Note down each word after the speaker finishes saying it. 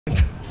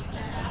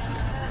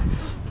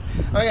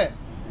Okay,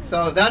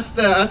 so that's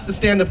the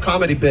stand-up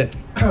comedy bit.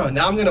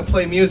 Now I'm gonna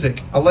play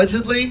music.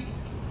 Allegedly,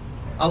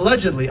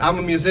 I'm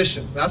a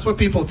musician. That's what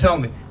people tell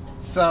me.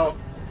 So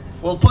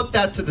we'll put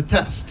that to the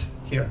test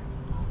here.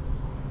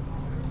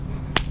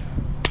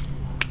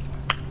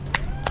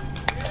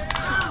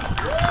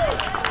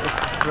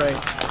 This is great.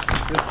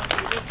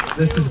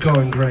 This is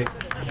going great.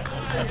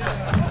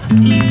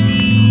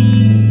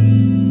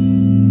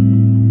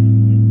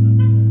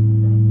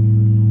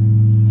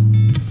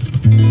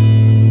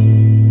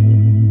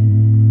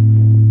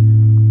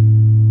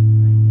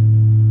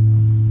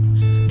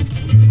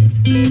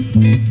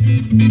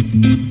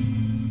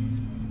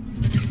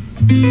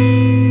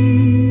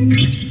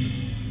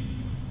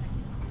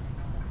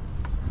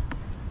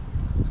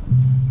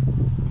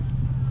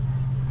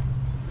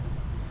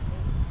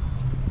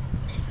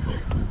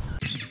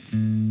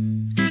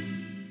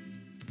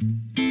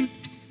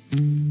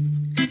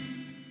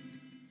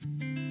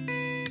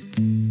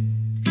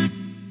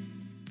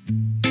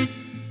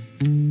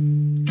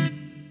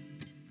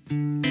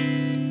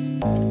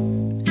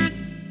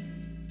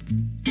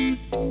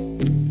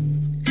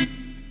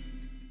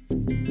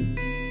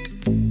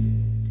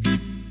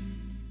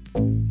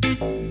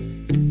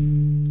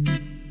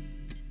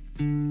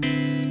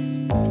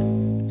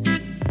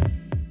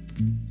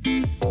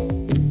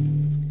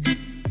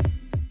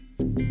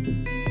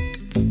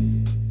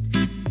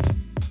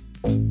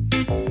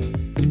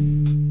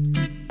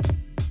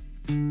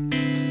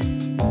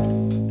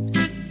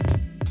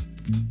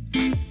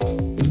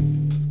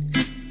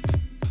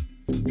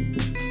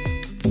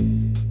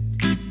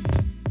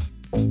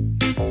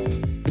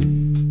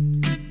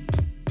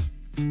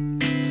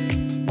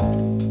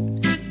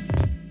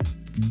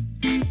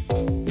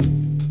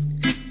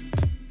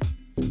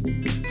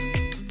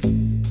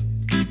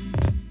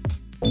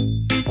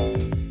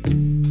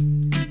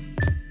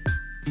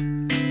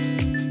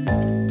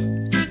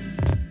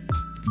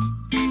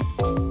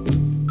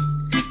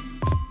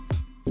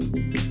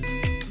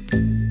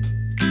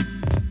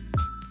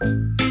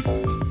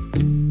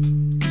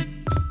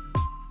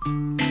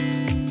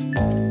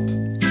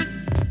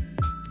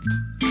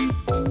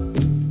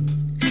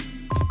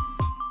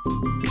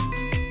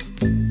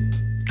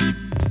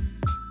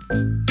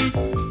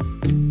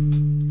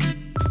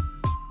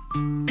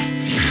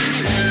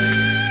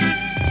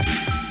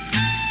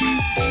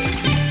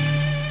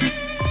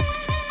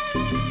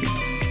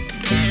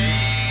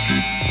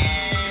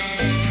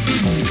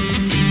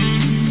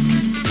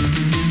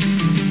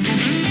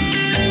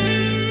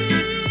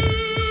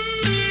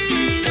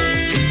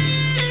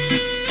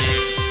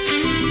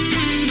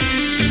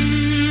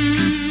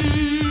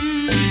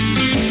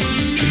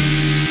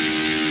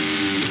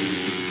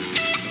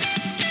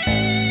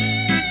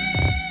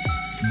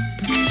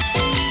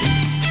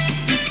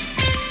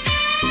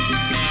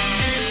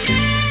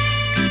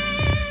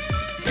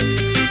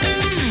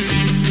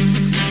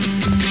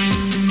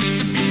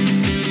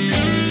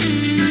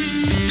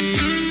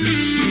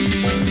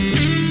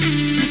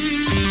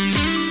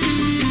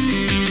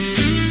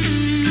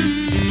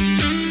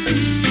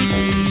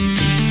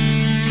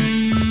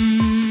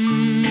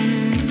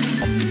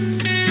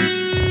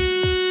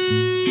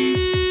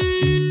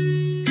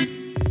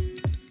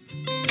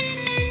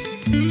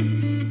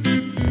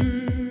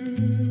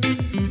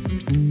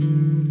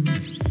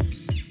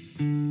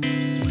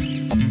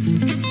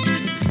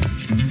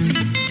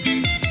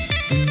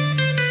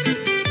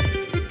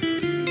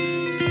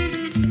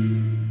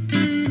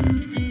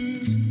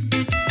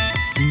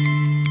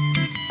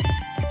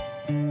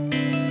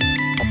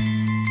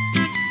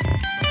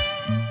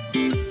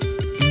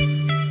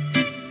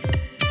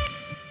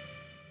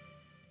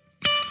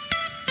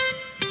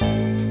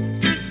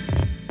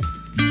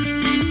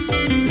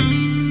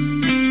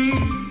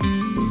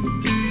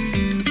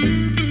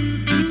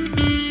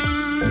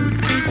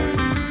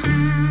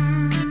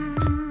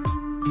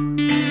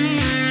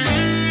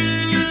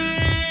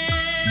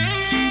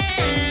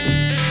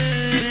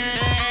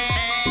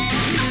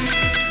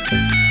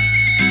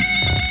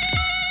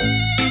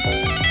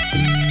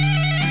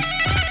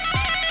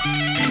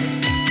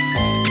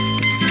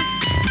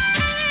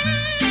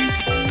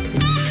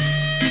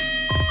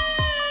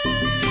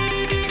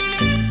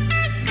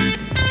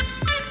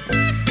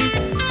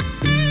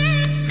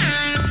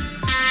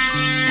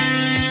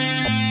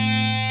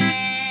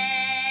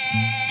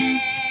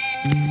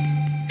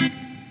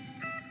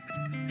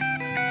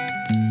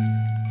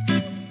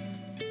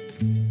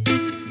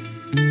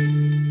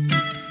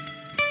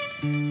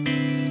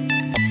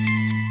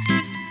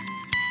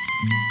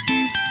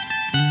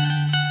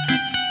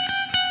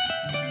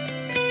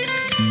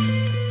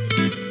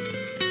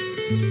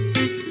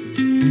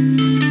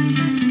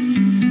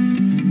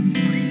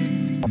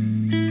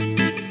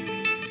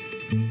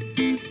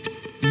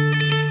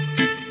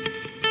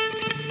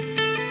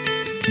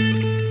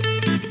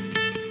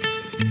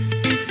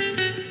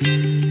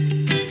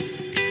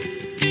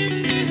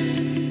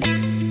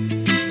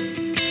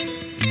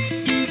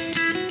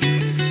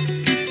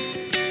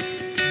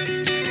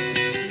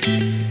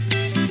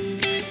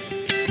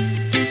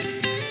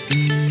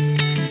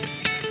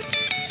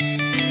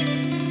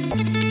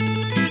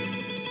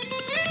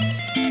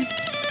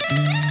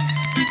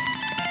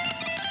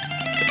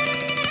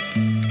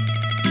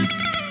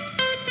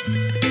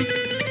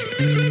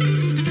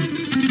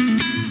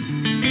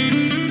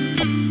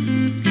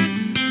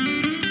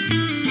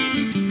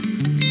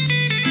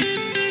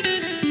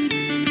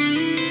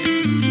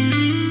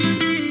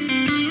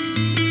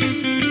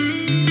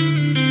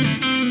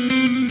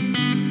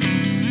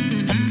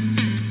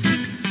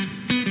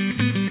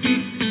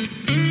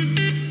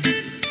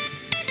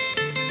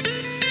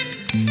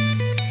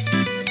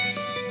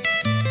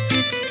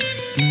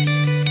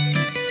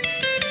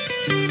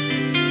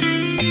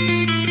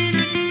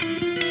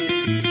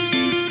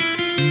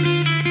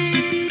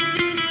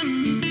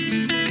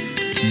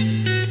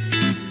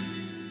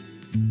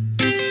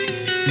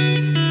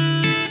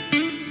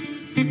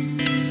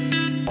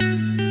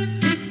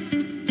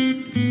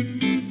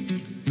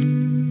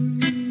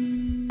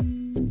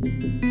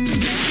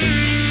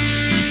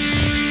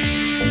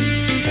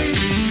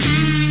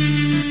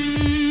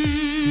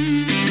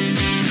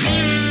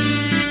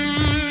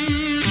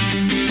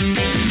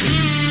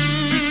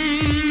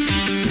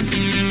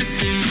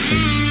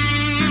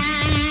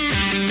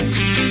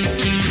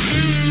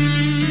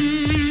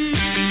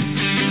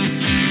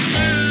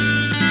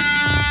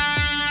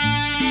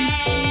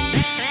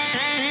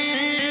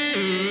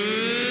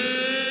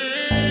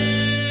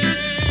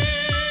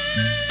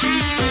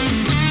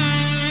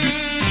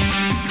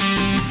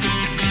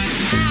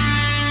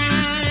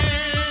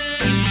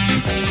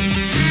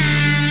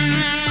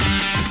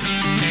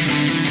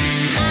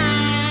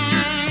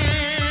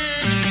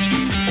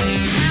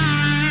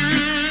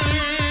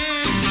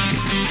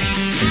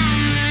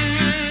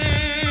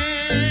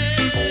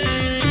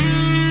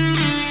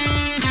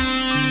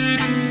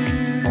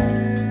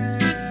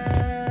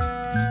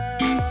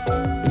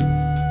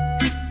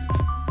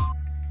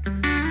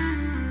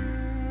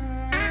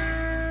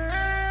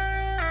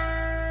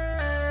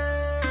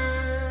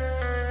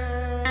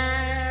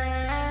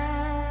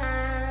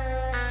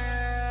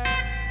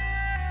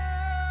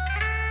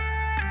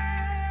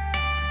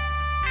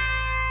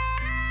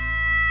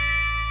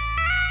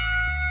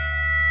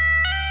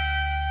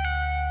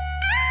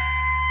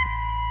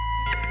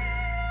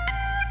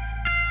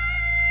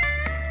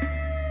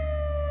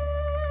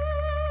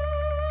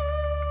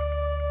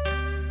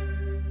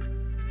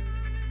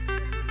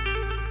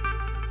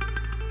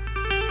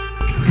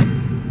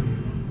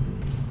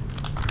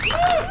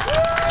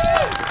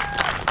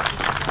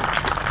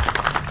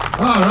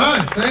 All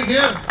right, thank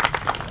you.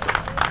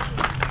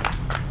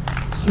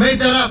 Just made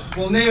that up.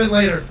 We'll name it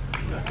later.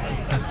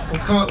 We'll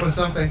come up with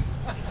something.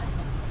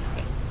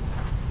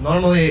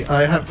 Normally,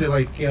 I have to,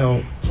 like, you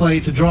know,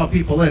 play to draw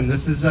people in.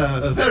 This is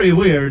a very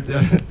weird.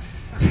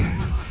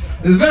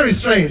 It's very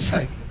strange.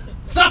 Like,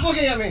 stop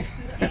looking at me.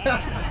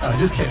 Oh,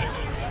 just kidding.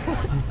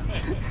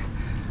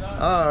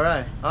 All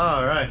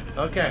right,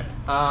 okay.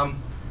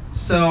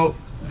 So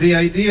the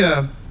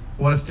idea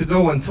was to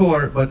go on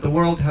tour, but the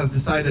world has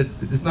decided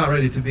it's not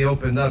ready to be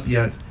opened up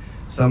yet.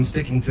 So I'm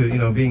sticking to, you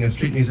know, being a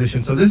street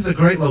musician. So this is a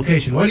great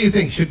location. What do you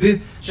think? Should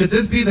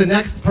this be the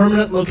next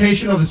permanent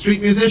location of the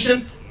street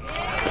musician?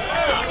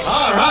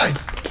 All right.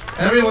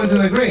 Everyone's in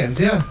agreement,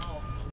 yeah.